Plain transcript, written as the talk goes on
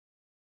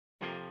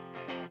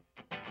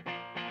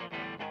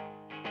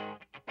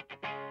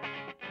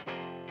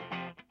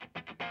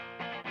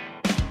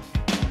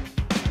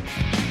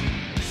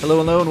Hello,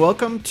 and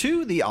welcome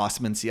to the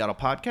Awesome in Seattle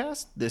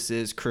podcast. This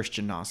is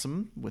Christian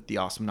Awesome with the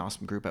Awesome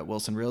Group at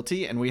Wilson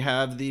Realty, and we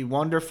have the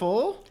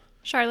wonderful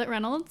Charlotte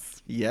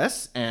Reynolds.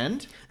 Yes,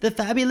 and the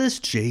fabulous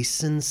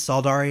Jason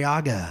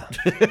Saldariaga.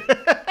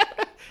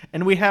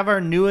 and we have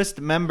our newest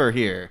member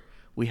here.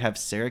 We have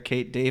Sarah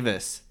Kate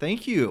Davis.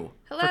 Thank you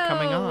for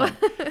coming on.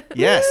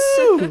 Yes.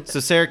 So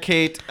Sarah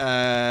Kate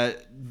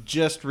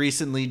just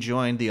recently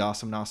joined the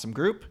Awesome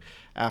Group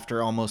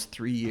after almost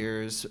 3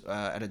 years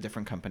at a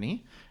different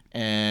company.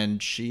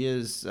 And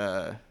she's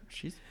blowing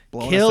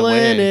Killing us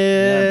away. it.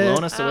 Yeah,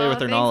 blowing us away with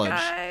her Thanks, knowledge.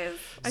 Guys.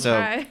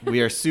 So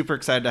we are super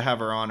excited to have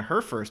her on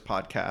her first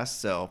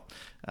podcast. So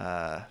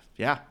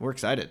we're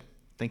excited.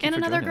 Thank you and for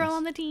another joining girl us.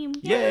 on the team.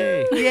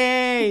 Yay!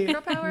 Yay!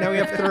 Girl power. Now we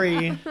have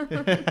 3.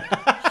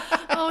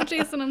 Oh,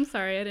 Jason, I'm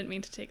sorry. I didn't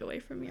mean to take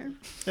away from your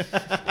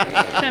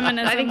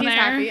feminism I think he's there.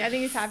 happy. I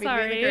think he's happy to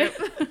be in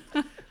the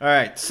group. All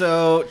right.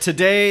 So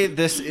today,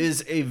 this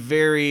is a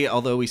very,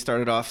 although we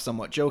started off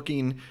somewhat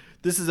joking,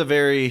 this is a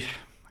very,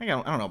 I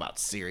don't know about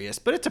serious,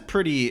 but it's a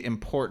pretty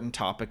important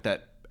topic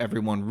that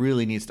everyone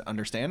really needs to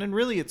understand. And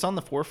really, it's on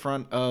the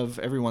forefront of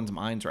everyone's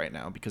minds right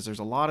now because there's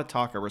a lot of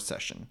talk of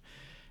recession.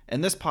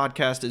 And this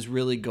podcast is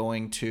really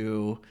going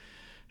to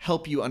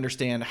help you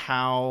understand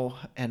how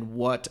and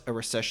what a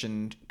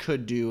recession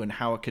could do and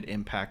how it could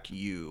impact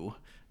you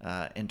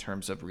in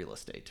terms of real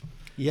estate.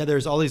 Yeah,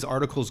 there's all these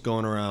articles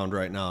going around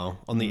right now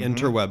on the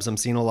interwebs. I'm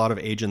seeing a lot of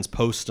agents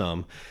post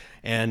them.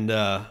 And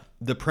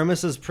the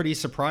premise is pretty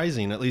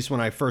surprising. At least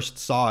when I first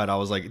saw it, I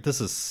was like,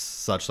 this is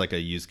such like a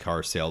used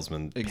car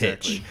salesman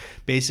pitch.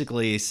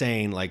 Basically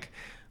saying like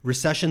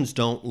recessions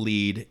don't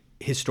lead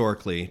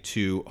historically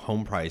to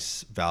home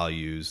price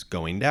values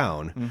going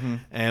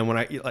down. And when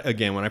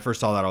I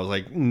first saw that, I was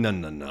like,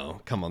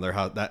 no, come on,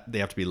 they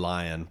have to be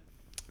lying.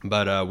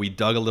 But we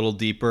dug a little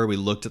deeper. We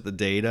looked at the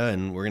data,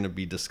 and we're going to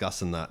be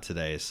discussing that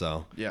today.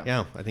 So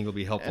yeah, I think it'll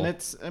be helpful.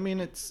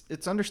 And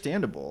it's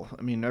understandable.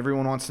 I mean,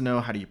 everyone wants to know,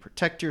 how do you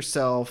protect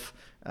yourself?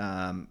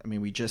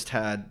 We just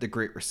had the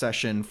Great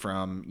Recession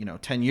from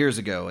 10 years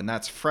ago, and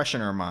that's fresh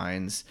in our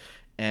minds.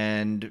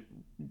 And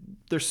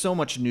there's so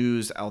much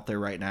news out there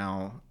right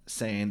now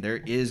saying there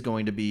is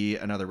going to be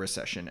another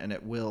recession, and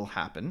it will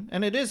happen,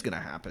 and it is going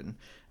to happen.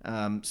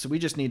 So we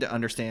just need to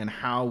understand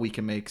how we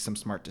can make some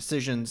smart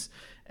decisions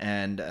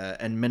and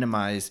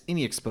minimize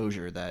any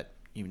exposure that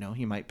you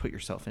might put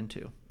yourself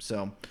into.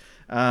 So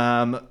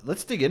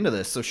let's dig into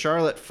this. So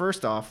Charlotte,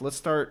 first off, let's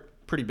start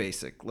pretty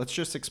basic. Let's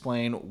just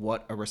explain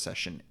what a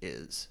recession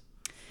is.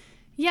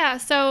 Yeah,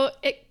 so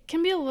it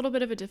can be a little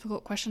bit of a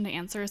difficult question to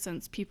answer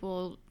since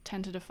people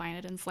tend to define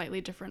it in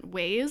slightly different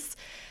ways.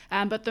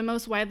 But the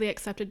most widely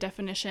accepted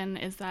definition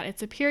is that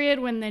it's a period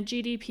when the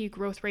GDP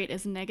growth rate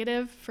is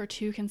negative for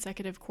 2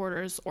 consecutive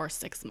quarters or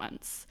 6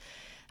 months.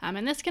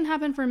 And this can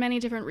happen for many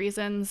different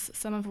reasons,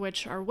 some of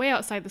which are way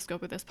outside the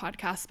scope of this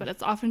podcast, but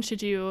it's often to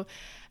do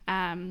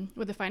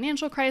with a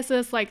financial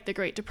crisis like the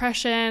Great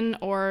Depression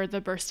or the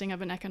bursting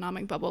of an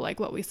economic bubble like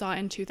what we saw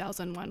in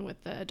 2001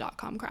 with the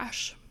dot-com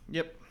crash.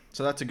 Yep.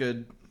 So that's a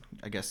good,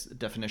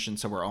 definition,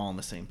 so we're all on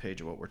the same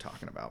page of what we're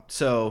talking about.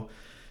 So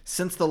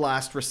since the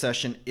last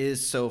recession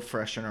is so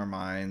fresh in our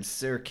minds,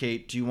 Sarah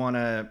Kate, do you want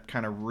to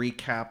kind of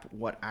recap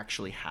what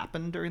actually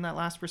happened during that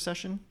last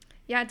recession?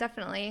 Yeah,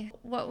 definitely.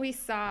 What we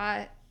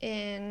saw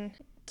in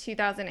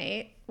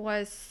 2008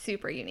 was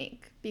super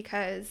unique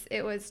because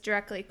it was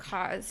directly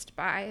caused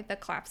by the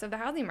collapse of the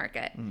housing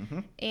market.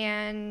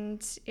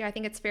 And I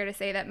think it's fair to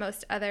say that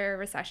most other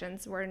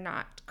recessions were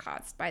not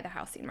caused by the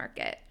housing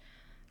market.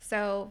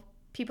 So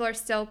people are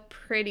still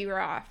pretty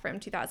raw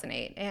from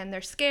 2008, and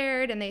they're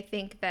scared, and they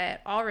think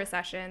that all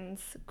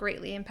recessions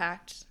greatly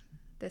impact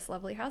this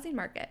lovely housing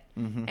market.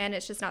 And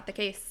it's just not the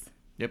case.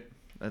 Yep,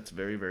 that's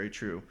very, very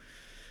true.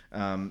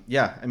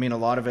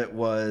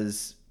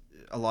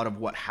 A lot of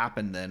what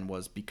happened then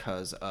was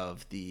because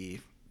of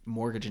the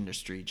mortgage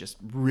industry just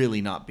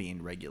really not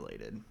being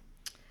regulated.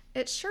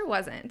 It sure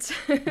wasn't.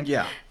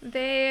 Yeah.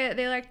 They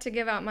like to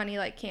give out money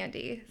like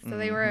candy. So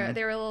they were a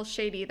little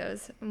shady,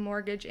 those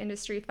mortgage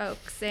industry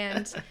folks,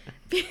 and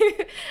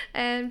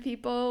and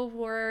people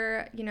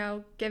were,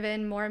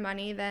 given more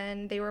money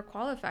than they were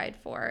qualified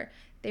for.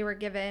 They were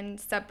given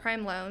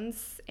subprime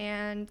loans,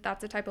 and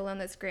that's a type of loan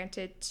that's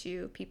granted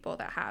to people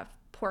that have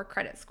poor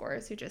credit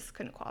scores who just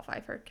couldn't qualify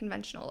for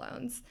conventional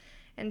loans.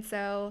 And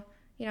so,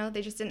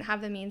 they just didn't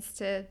have the means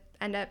to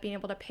end up being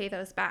able to pay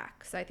those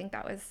back. So I think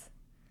that was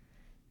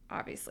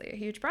obviously a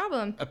huge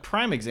problem. A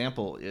prime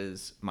example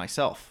is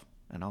myself,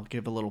 and I'll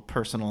give a little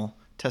personal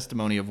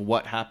testimony of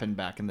what happened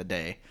back in the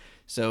day.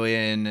 So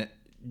in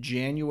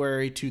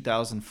January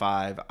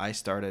 2005,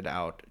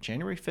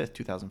 January 5th,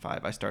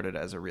 2005, I started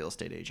as a real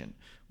estate agent,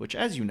 which,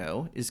 as you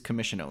know, is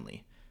commission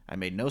only. I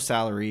made no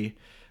salary.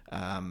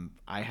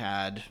 I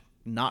had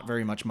not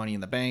very much money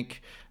in the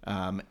bank.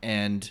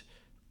 And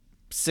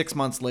 6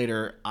 months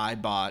later, I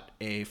bought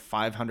a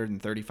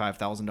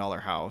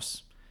 $535,000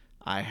 house.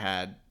 I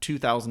had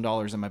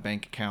 $2,000 in my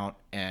bank account,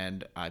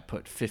 and I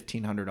put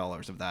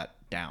 $1,500 of that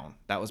down.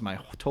 That was my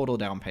total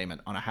down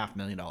payment on a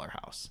 $500,000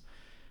 house.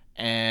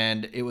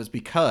 And it was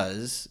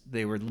because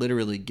they were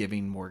literally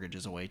giving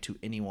mortgages away to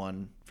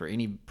anyone for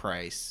any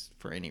price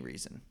for any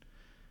reason.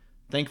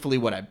 Thankfully,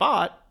 what I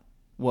bought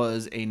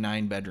was a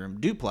 9-bedroom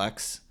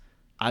duplex.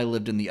 I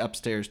lived in the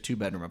upstairs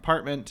 2-bedroom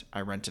apartment.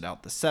 I rented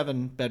out the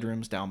 7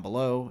 bedrooms down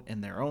below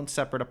in their own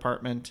separate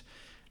apartment.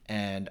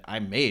 And I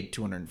made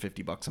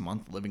 $250 a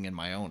month living in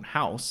my own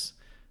house.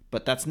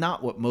 But that's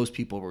not what most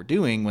people were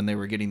doing when they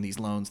were getting these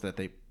loans that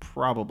they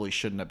probably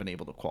shouldn't have been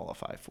able to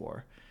qualify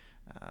for.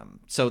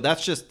 So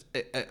that's just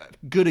a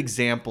good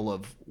example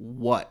of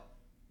what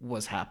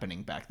was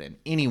happening back then.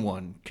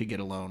 Anyone could get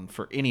a loan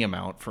for any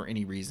amount for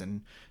any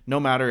reason, no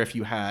matter if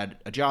you had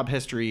a job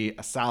history,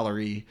 a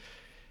salary,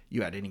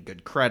 you had any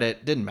good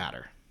credit, didn't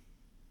matter.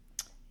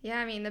 Yeah,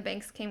 I mean, the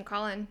banks came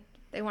calling.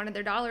 They wanted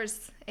their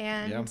dollars,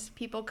 and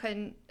people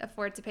couldn't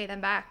afford to pay them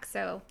back.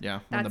 So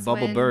when the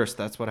bubble burst,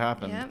 that's what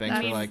happened. Yeah,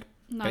 Banks were like,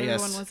 not pay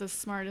everyone us. was as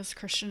smart as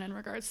Christian in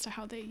regards to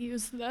how they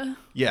use the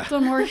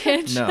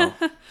mortgage. No.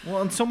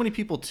 Well, and so many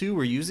people, too,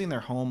 were using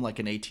their home like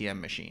an ATM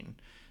machine.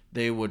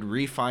 They would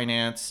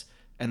refinance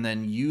and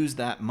then use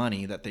that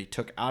money that they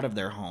took out of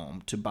their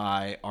home to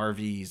buy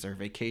RVs or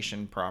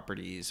vacation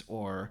properties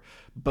or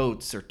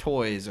boats or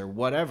toys or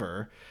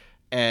whatever.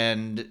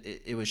 And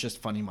it was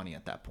just funny money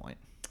at that point.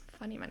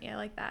 Funny money, I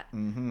like that.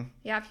 Mm-hmm.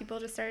 Yeah, people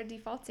just started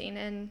defaulting,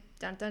 and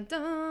dun dun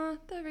dun,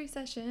 the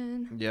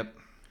recession. Yep.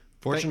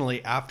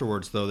 Fortunately,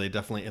 afterwards, though, they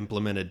definitely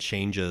implemented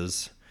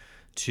changes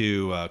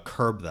to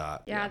curb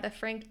that. Yeah, the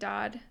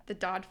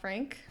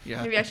Dodd-Frank.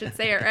 Yeah. Maybe I should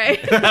say it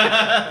right.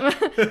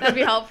 That'd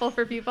be helpful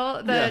for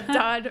people. The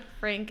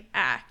Dodd-Frank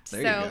Act.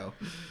 There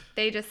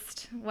you go.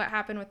 What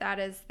happened with that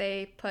is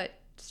they put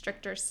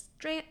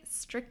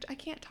I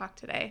can't talk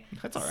today.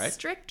 That's all right.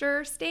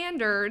 Stricter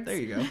standards There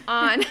you go.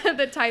 on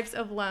the types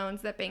of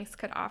loans that banks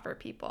could offer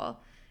people.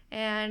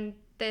 And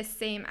this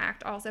same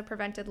act also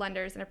prevented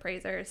lenders and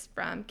appraisers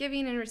from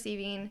giving and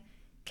receiving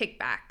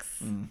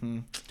kickbacks. Mm-hmm.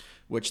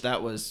 Which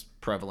that was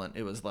prevalent.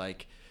 It was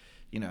like,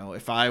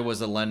 if I was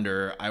a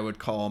lender, I would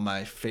call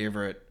my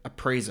favorite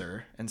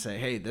appraiser and say,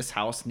 hey, this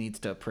house needs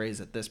to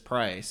appraise at this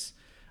price.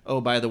 Oh,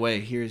 by the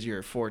way, here's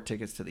your 4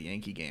 tickets to the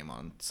Yankee game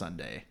on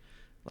Sunday.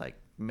 Like,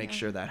 make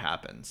sure that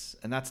happens.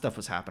 And that stuff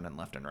was happening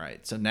left and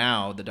right. So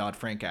now the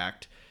Dodd-Frank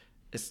Act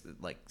is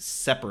like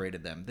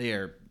separated them. They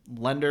are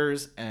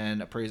lenders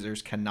and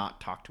appraisers cannot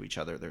talk to each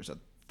other. There's a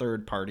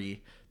third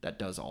party that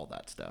does all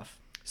that stuff.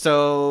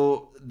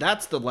 So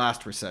that's the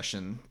last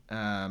recession.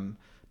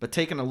 But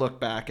taking a look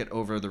back at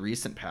over the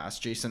recent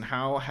past, Jason,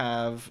 how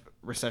have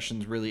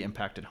recessions really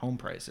impacted home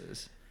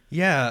prices?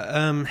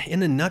 Yeah,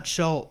 in a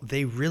nutshell,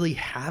 they really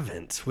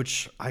haven't,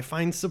 which I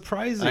find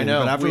surprising. I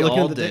know, but after we looking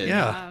all at did.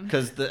 yeah.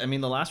 Because the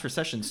last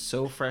recession's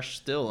so fresh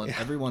still in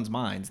everyone's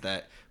minds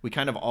that we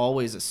kind of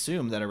always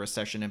assume that a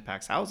recession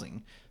impacts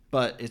housing,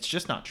 but it's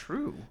just not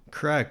true.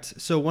 Correct.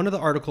 So one of the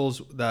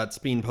articles that's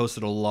being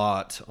posted a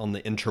lot on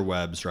the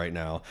interwebs right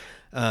now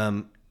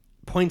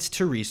points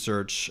to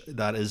research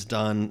that was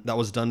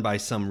done by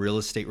some real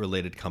estate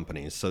related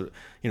companies. So,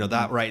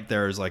 that right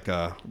there is like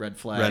a red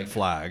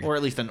flag. Or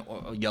at least a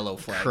yellow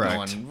flag.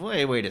 Correct.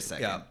 Going, wait a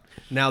second. Yeah.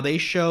 Now, they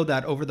show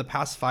that over the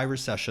past 5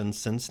 recessions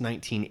since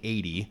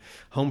 1980,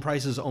 home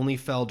prices only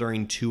fell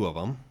during 2 of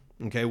them.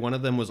 Okay, one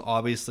of them was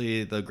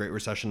obviously the Great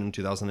Recession in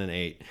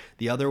 2008.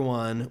 The other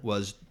one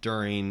was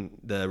during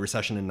the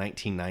recession in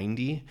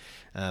 1990,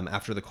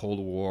 after the Cold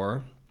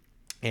War.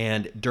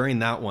 And during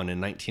that one in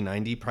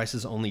 1990,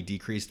 prices only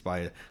decreased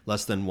by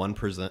less than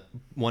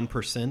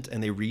 1%,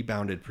 and they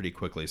rebounded pretty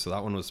quickly. So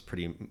that one was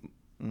pretty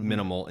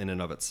minimal in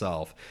and of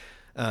itself.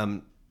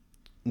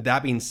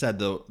 That being said,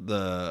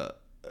 the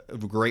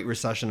Great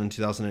Recession in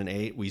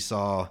 2008, we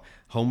saw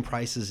home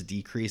prices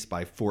decrease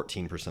by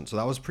 14%. So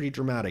that was pretty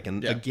dramatic.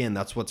 And again,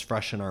 that's what's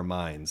fresh in our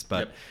minds.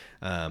 But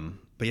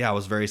yeah, I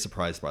was very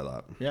surprised by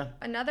that. Yeah.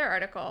 Another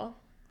article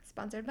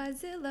sponsored by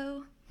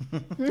Zillow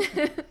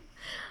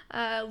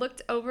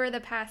looked over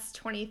the past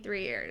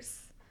 23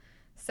 years.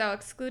 So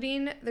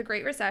excluding the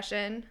Great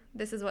Recession,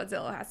 this is what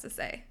Zillow has to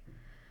say.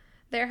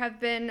 There have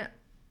been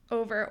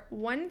over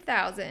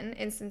 1,000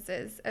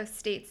 instances of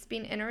states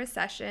being in a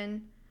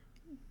recession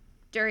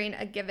during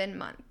a given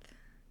month.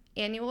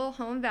 Annual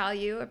home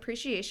value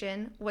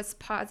appreciation was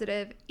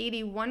positive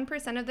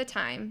 81% of the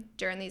time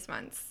during these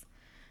months.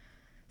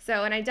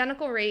 So an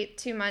identical rate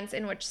to months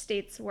in which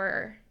states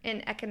were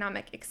in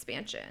economic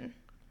expansion.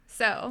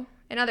 So,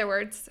 in other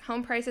words,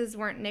 home prices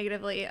weren't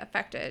negatively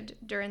affected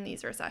during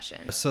these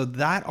recessions. So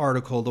that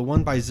article, the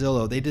one by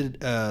Zillow, they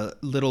did a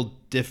little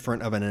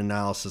different of an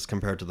analysis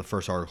compared to the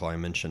first article I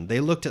mentioned.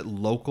 They looked at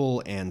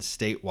local and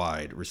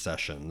statewide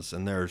recessions,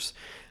 and there's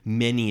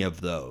many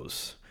of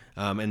those.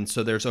 And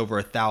so there's over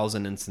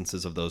 1,000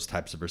 instances of those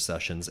types of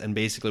recessions. And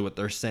basically what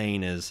they're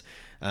saying is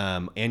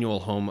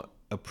annual home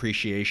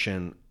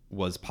appreciation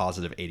was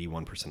positive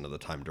 81% of the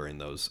time during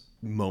those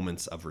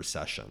moments of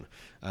recession.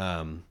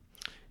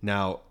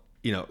 Now,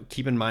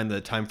 keep in mind the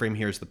time frame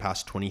here is the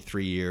past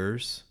 23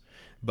 years.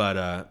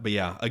 But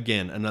yeah,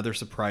 again, another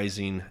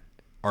surprising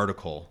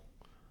article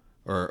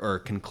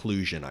or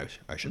conclusion,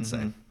 I should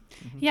say.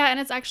 Yeah, and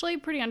it's actually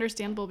pretty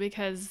understandable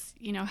because,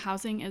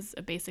 housing is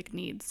a basic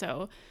need.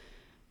 So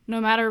no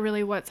matter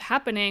really what's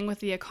happening with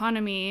the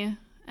economy,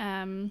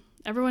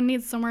 everyone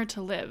needs somewhere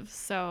to live.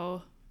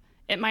 So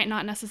it might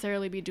not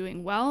necessarily be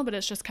doing well, but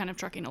it's just kind of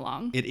trucking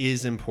along. It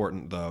is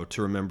important, though,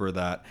 to remember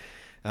that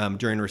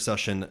during a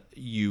recession,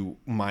 you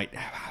might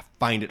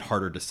find it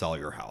harder to sell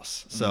your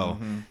house. So,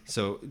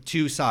 so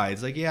two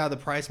sides, like, yeah, the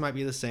price might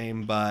be the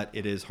same, but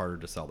it is harder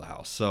to sell the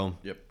house. So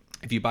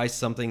if you buy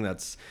something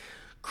that's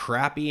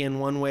crappy in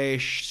one way,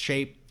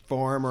 shape,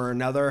 form, or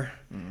another,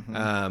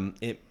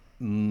 it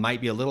might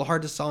be a little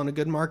hard to sell in a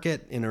good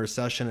market. In a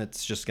recession,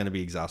 it's just going to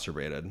be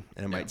exacerbated,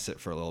 and it might sit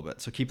for a little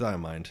bit. So keep that in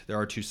mind. There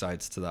are two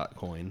sides to that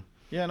coin.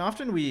 Yeah, and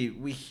often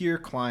we hear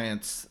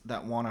clients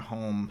that want a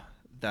home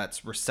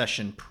that's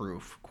recession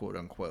proof, quote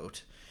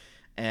unquote.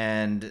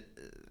 And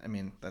I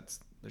mean,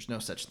 there's no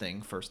such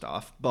thing, first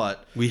off,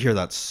 but we hear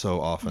that so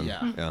often.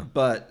 Yeah.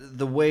 But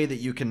the way that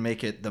you can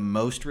make it the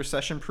most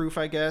recession proof,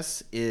 I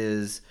guess,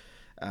 is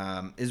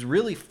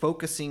really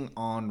focusing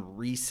on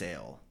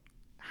resale.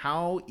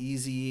 How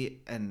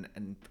easy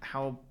and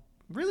how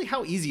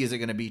easy is it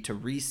going to be to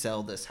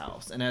resell this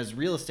house? And as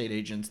real estate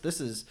agents,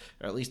 this is,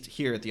 or at least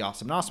here at the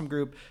Awesome and Awesome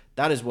Group,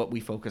 that is what we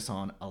focus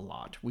on a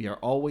lot. We are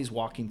always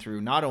walking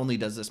through, not only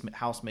does this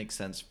house make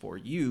sense for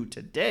you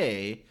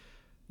today,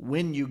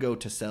 when you go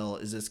to sell,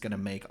 is this going to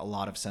make a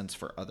lot of sense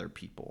for other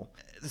people?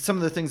 Some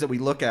of the things that we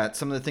look at,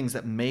 some of the things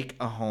that make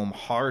a home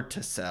hard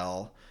to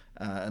sell,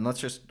 and let's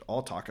just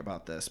all talk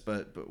about this,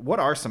 but what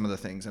are some of the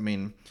things? I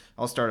mean,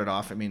 I'll start it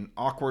off. I mean,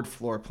 awkward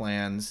floor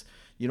plans.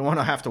 You don't want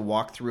to have to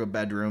walk through a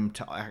bedroom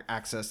to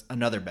access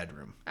another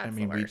bedroom. That's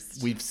the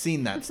worst. We've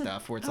seen that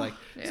stuff where it's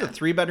it's a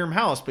 3-bedroom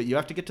house, but you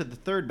have to get to the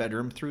 3rd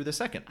bedroom through the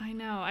 2nd. I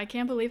know. I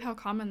can't believe how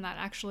common that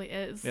actually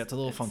is. Yeah, it's a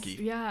little funky.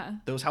 Yeah.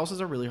 Those houses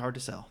are really hard to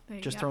sell.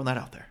 Just throwing that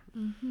out there.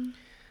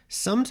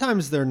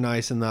 Sometimes they're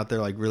nice in that they're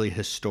like really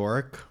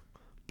historic,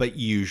 but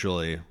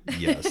usually,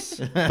 yes.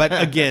 But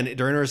again,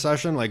 during a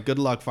recession, like, good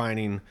luck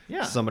finding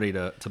somebody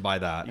to buy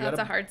that. That's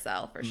a hard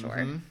sell for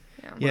sure.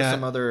 What are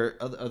some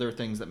other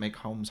things that make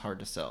homes hard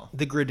to sell?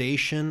 The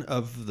gradation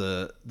of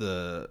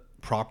the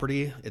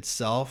property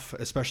itself,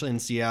 especially in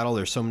Seattle,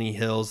 there's so many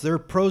hills. There are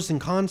pros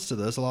and cons to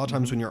this. A lot of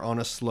times when you're on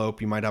a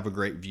slope, you might have a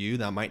great view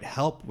that might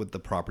help with the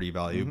property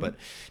value, but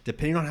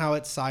depending on how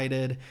it's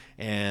sited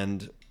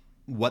and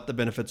what the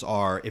benefits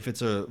are, if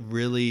it's a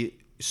really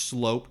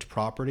sloped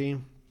property,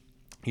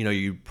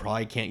 you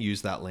probably can't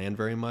use that land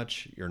very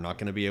much. You're not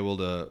going to be able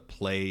to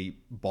play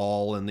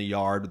ball in the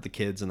yard with the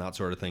kids and that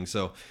sort of thing.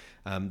 So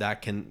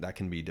that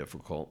can be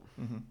difficult.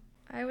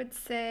 I would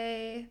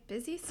say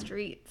busy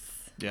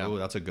streets. Yeah, oh,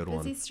 that's a good one.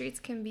 Busy streets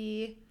can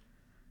be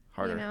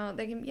harder.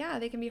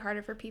 They can be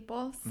harder for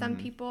people. Some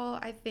people,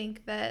 I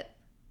think, that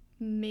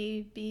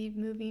may be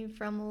moving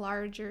from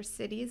larger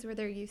cities where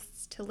they're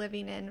used to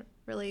living in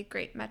really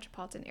great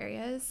metropolitan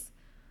areas.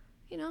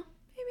 Maybe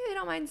they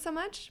don't mind so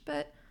much,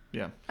 but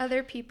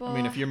other people. I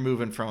mean, if you're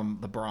moving from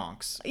the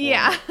Bronx,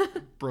 or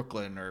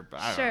Brooklyn, or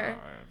I sure. don't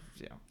know.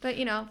 But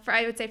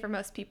I would say for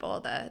most people,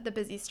 the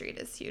busy street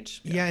is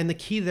huge. Yeah, and the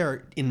key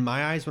there, in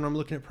my eyes, when I'm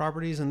looking at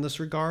properties in this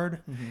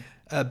regard,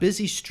 a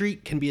busy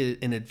street can be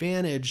an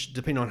advantage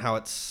depending on how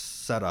it's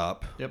set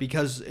up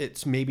because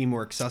it's maybe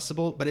more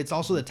accessible, but it's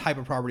also the type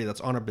of property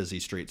that's on a busy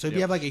street. So if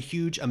you have like a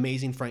huge,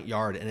 amazing front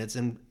yard and it's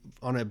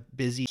on a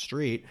busy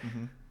street,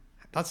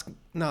 that's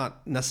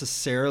not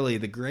necessarily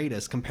the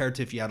greatest compared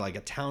to if you had like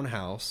a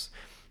townhouse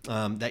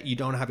that you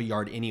don't have a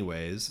yard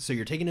anyways. So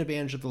you're taking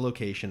advantage of the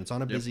location. It's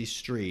on a busy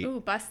street. Ooh,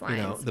 bus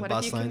lines. The what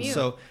bus if you lines. commute?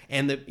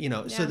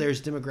 So so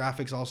there's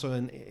demographics also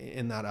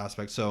in that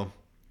aspect. So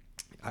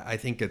I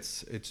think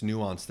it's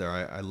nuanced there.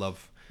 I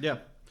love. Yeah.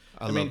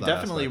 I mean,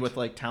 definitely with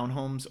like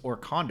townhomes or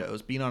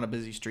condos, being on a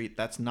busy street,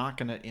 that's not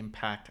going to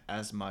impact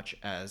as much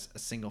as a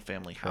single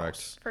family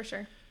house. For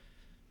sure.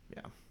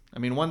 Yeah. I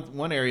mean,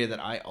 one area that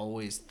I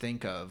always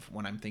think of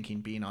when I'm thinking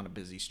being on a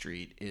busy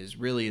street is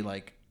really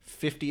like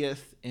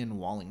 50th in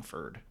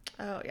Wallingford.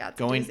 Oh, yeah. It's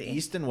going busy.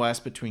 East and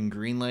west between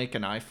Green Lake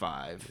and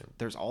I-5.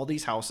 There's all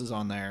these houses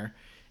on there.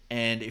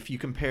 And if you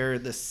compare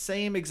the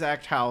same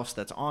exact house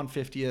that's on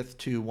 50th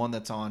to one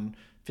that's on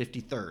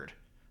 53rd,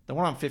 the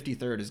one on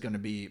 53rd is going to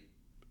be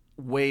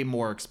way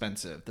more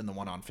expensive than the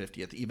one on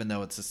 50th, even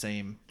though it's the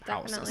same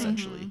house,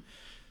 essentially.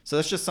 So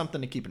that's just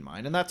something to keep in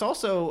mind. And that's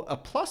also a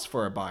plus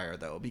for a buyer,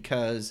 though,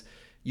 because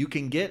you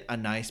can get a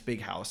nice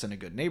big house in a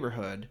good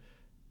neighborhood,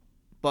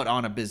 but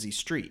on a busy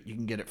street. You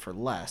can get it for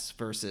less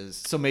versus...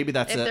 So maybe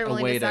that's if they're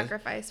willing way to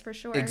sacrifice, for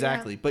sure.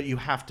 Exactly. But you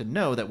have to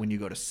know that when you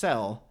go to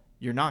sell,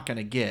 you're not going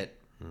to get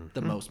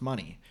the most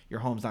money.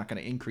 Your home's not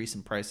going to increase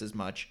in price as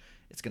much.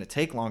 It's going to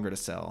take longer to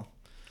sell.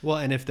 Well,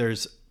 and if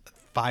there's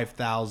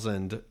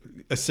 5,000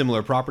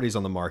 similar properties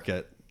on the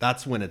market,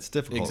 that's when it's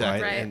difficult,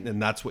 Exactly. right? And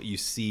that's what you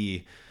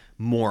see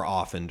more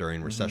often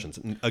during recessions.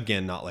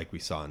 Again, not like we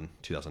saw in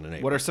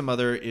 2008. What are some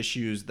other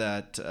issues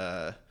that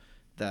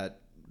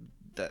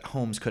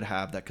homes could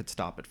have that could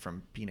stop it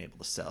from being able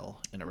to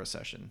sell in a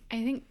recession?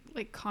 I think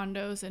like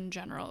condos in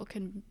general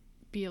can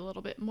be a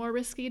little bit more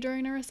risky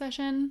during a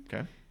recession.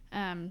 Okay.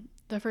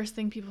 the first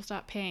thing people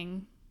stop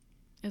paying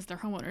is their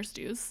homeowners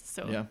dues.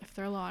 So Yeah. if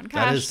they're low on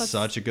cash, That is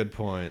such a good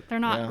point. they're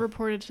not Yeah.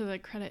 reported to the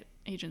credit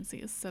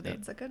agencies. So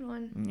That's a good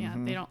one.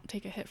 they don't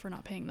take a hit for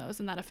not paying those,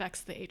 and that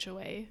affects the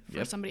HOA for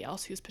Yep. somebody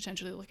else who's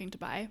potentially looking to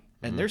buy.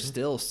 And there's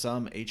still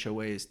some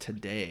HOAs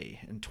today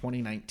in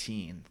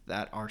 2019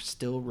 that are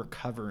still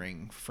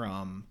recovering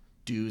from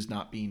dues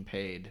not being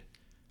paid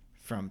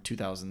from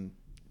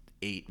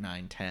 2008,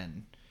 9,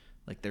 10.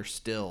 Like they're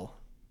still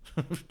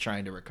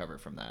trying to recover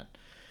from that.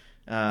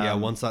 Yeah,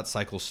 once that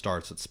cycle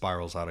starts, it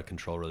spirals out of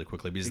control really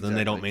quickly because then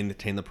they don't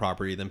maintain the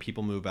property. Then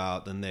people move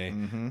out. Then they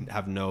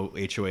have no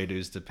HOA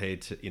dues to pay.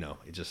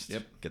 It just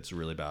gets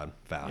really bad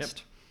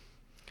fast.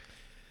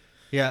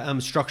 Yeah,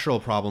 structural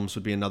problems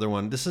would be another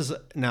one. This is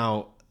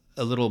now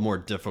a little more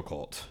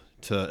difficult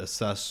to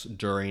assess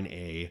during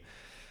a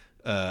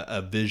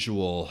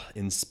visual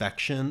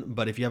inspection,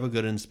 but if you have a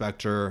good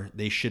inspector,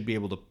 they should be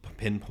able to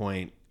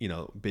pinpoint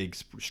big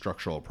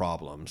structural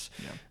problems.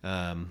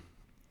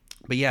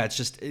 But yeah, it's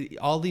just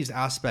all these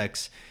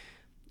aspects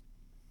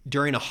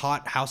during a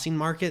hot housing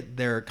market,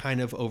 they're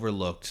kind of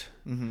overlooked.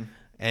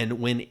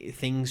 And when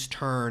things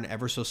turn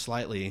ever so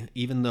slightly,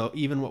 even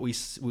what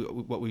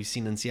we've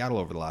seen in Seattle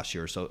over the last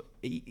year or so,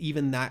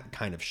 even that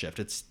kind of shift,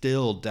 it's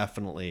still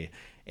definitely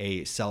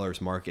a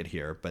seller's market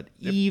here. But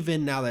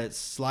even now that it's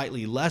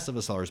slightly less of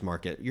a seller's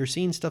market, you're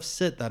seeing stuff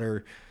sit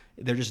they're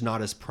just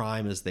not as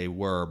prime as they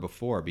were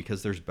before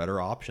because there's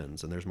better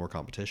options and there's more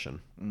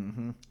competition.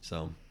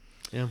 So,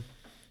 yeah.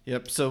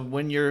 Yep. So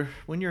when you're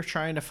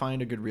trying to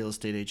find a good real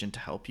estate agent to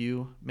help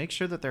you, make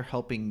sure that they're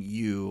helping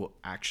you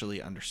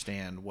actually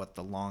understand what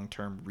the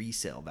long-term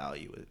resale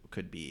value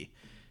could be.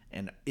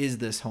 And is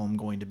this home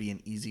going to be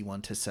an easy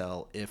one to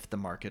sell if the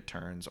market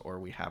turns or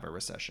we have a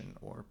recession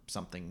or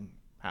something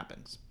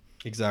happens?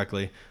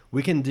 Exactly.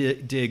 We can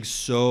dig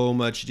so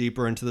much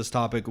deeper into this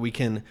topic.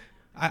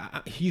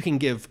 You can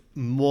give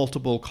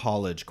multiple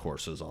college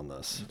courses on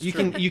this. You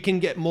can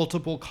get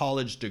multiple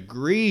college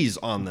degrees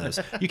on this.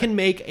 You can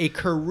make a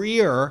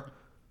career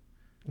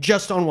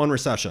just on one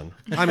recession.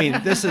 I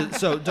mean, this is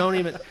so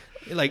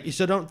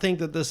don't think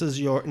that this is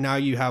now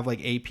you have like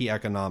AP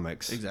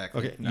economics.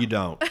 Exactly. Okay, No. you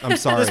don't. I'm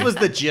sorry. This was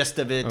the gist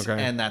of it,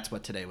 Okay. and that's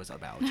what today was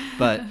about.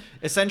 But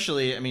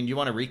essentially, I mean, you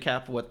want to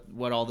recap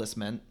what all this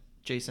meant,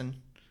 Jason?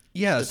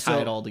 Yeah, to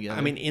tie it all together.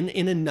 I mean,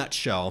 in a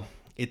nutshell,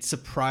 it's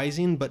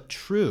surprising but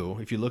true.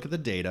 If you look at the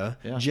data,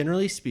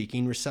 generally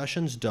speaking,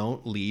 recessions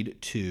don't lead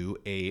to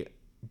a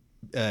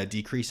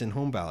decrease in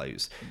home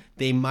values.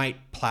 They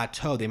might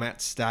plateau. They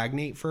might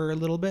stagnate for a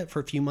little bit, for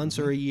a few months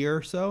or a year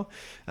or so,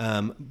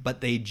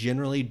 but they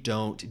generally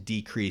don't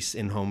decrease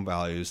in home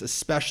values,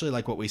 especially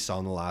like what we saw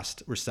in the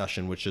last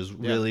recession, which is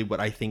really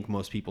what I think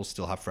most people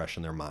still have fresh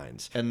in their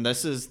minds. And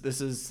this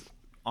is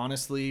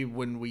honestly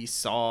when we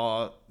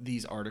saw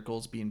these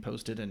articles being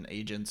posted and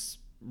agents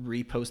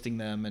reposting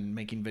them and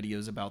making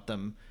videos about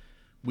them,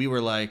 we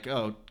were like,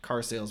 oh,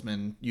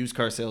 used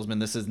car salesman,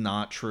 this is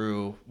not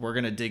true. We're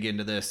going to dig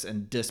into this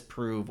and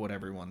disprove what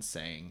everyone's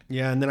saying.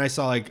 Yeah, and then I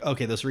saw like,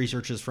 okay, this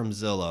research is from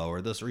Zillow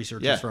or this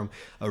research is from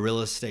a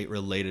real estate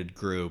related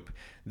group.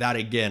 That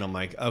again, I'm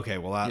like, okay,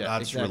 well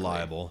that's exactly.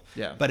 reliable.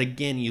 Yeah. But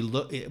again, you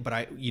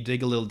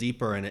dig a little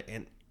deeper and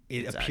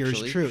it appears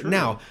actually true. true.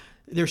 Now,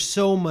 there's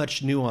so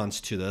much nuance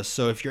to this.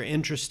 So if you're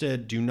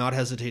interested, do not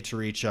hesitate to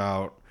reach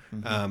out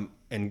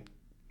and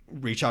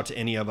reach out to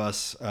any of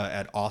us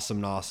at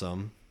Awesome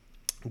Nossom.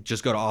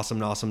 Just go to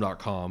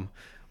awesomenossom.com.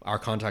 Our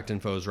contact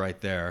info is right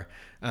there.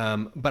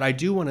 But I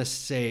do want to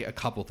say a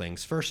couple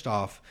things. First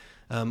off,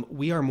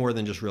 we are more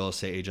than just real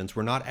estate agents.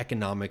 We're not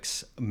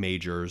economics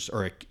majors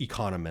or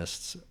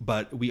economists,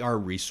 but we are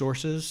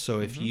resources.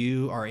 So if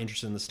you are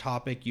interested in this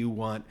topic, you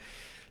want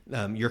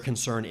your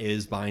concern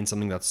is buying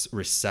something that's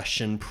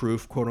recession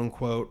proof, quote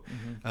unquote.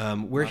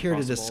 We're here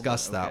to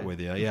discuss that with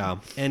you. Yeah.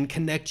 And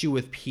connect you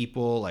with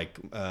people like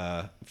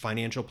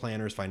financial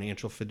planners,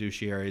 financial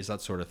fiduciaries,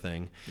 that sort of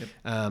thing.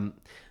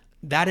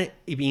 That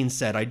being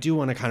said, I do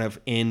want to kind of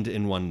end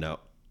in one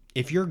note.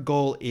 If your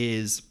goal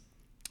is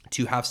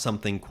to have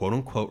something quote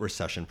unquote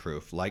recession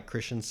proof, like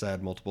Christian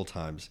said multiple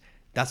times,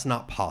 that's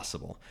not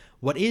possible.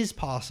 What is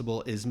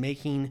possible is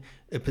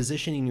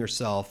positioning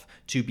yourself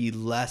to be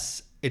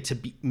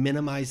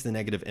minimize the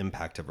negative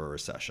impact of a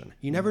recession.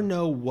 You never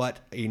know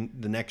what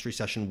the next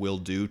recession will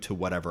do to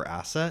whatever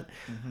asset.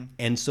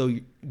 And so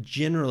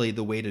generally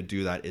the way to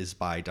do that is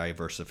by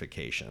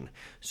diversification.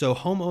 So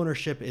home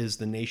ownership is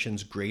the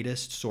nation's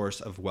greatest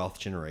source of wealth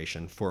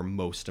generation for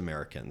most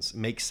Americans.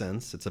 Makes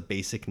sense. It's a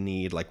basic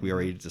need, like we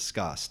already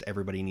discussed.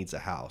 Everybody needs a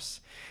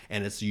house,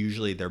 and it's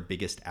usually their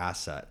biggest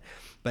asset.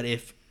 But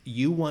if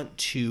you want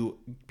to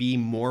be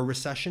more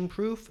recession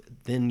proof,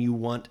 then you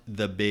want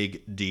the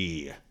big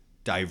D.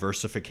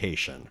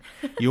 Diversification.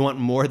 You want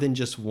more than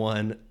just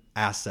one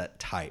asset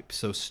type.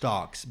 So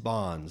stocks,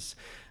 bonds.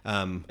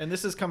 And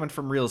this is coming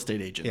from real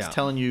estate agents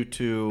telling you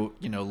to,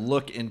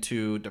 look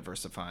into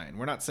diversifying.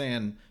 We're not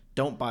saying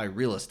don't buy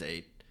real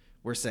estate.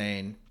 We're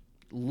saying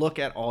look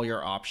at all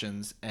your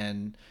options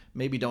and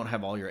maybe don't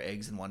have all your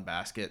eggs in one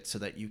basket so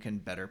that you can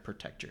better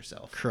protect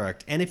yourself.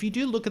 Correct. And if you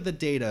do look at the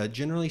data,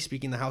 generally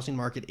speaking, the housing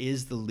market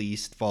is the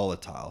least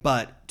volatile.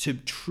 But to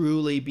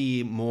truly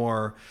be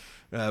more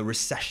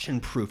recession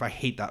proof, I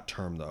hate that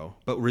term though,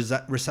 but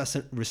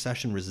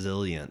recession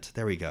resilient.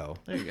 There we go.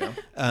 There you go.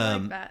 I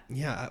like that.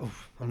 Yeah, I'm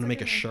gonna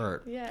make a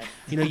shirt. Yes.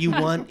 You know, you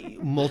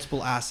want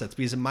multiple assets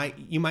because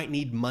you might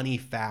need money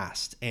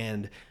fast,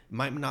 and it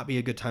might not be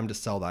a good time to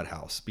sell that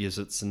house because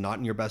it's not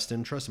in your best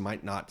interest. It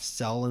might not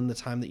sell in the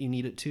time that you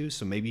need it to.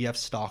 So maybe you have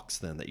stocks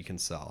then that you can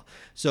sell.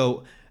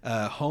 So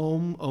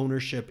home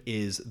ownership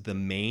is the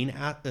main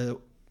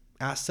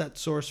asset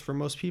source for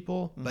most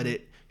people, but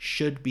it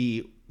should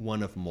be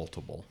one of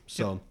multiple.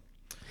 So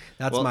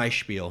that's my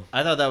spiel.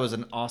 I thought that was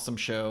an awesome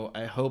show.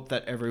 I hope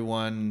that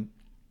everyone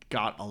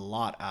got a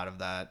lot out of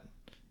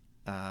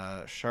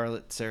that.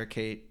 Charlotte, Sarah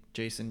Kate,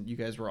 Jason, you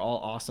guys were all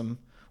awesome.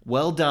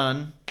 Well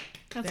done.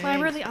 That's why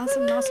we're the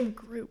awesome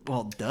group.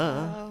 Well, duh.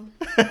 Oh,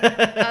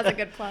 that was a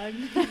good plug.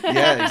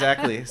 Yeah,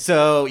 exactly.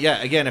 So,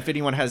 yeah, again, if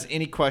anyone has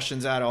any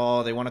questions at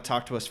all, they want to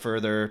talk to us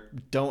further,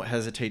 don't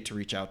hesitate to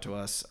reach out to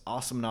us.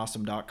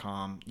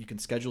 awesomeandawesome.com. You can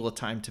schedule a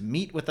time to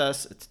meet with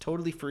us. It's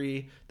totally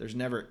free. There's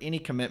never any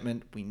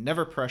commitment. We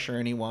never pressure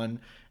anyone,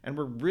 and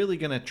we're really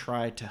going to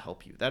try to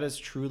help you. That is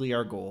truly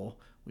our goal.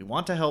 We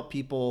want to help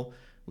people.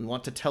 We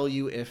want to tell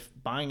you if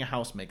buying a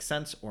house makes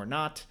sense or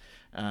not.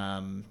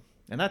 And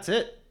that's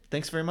it.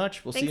 Thanks very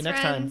much. We'll see you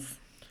next time.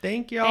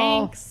 Thank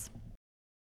y'all. Thanks.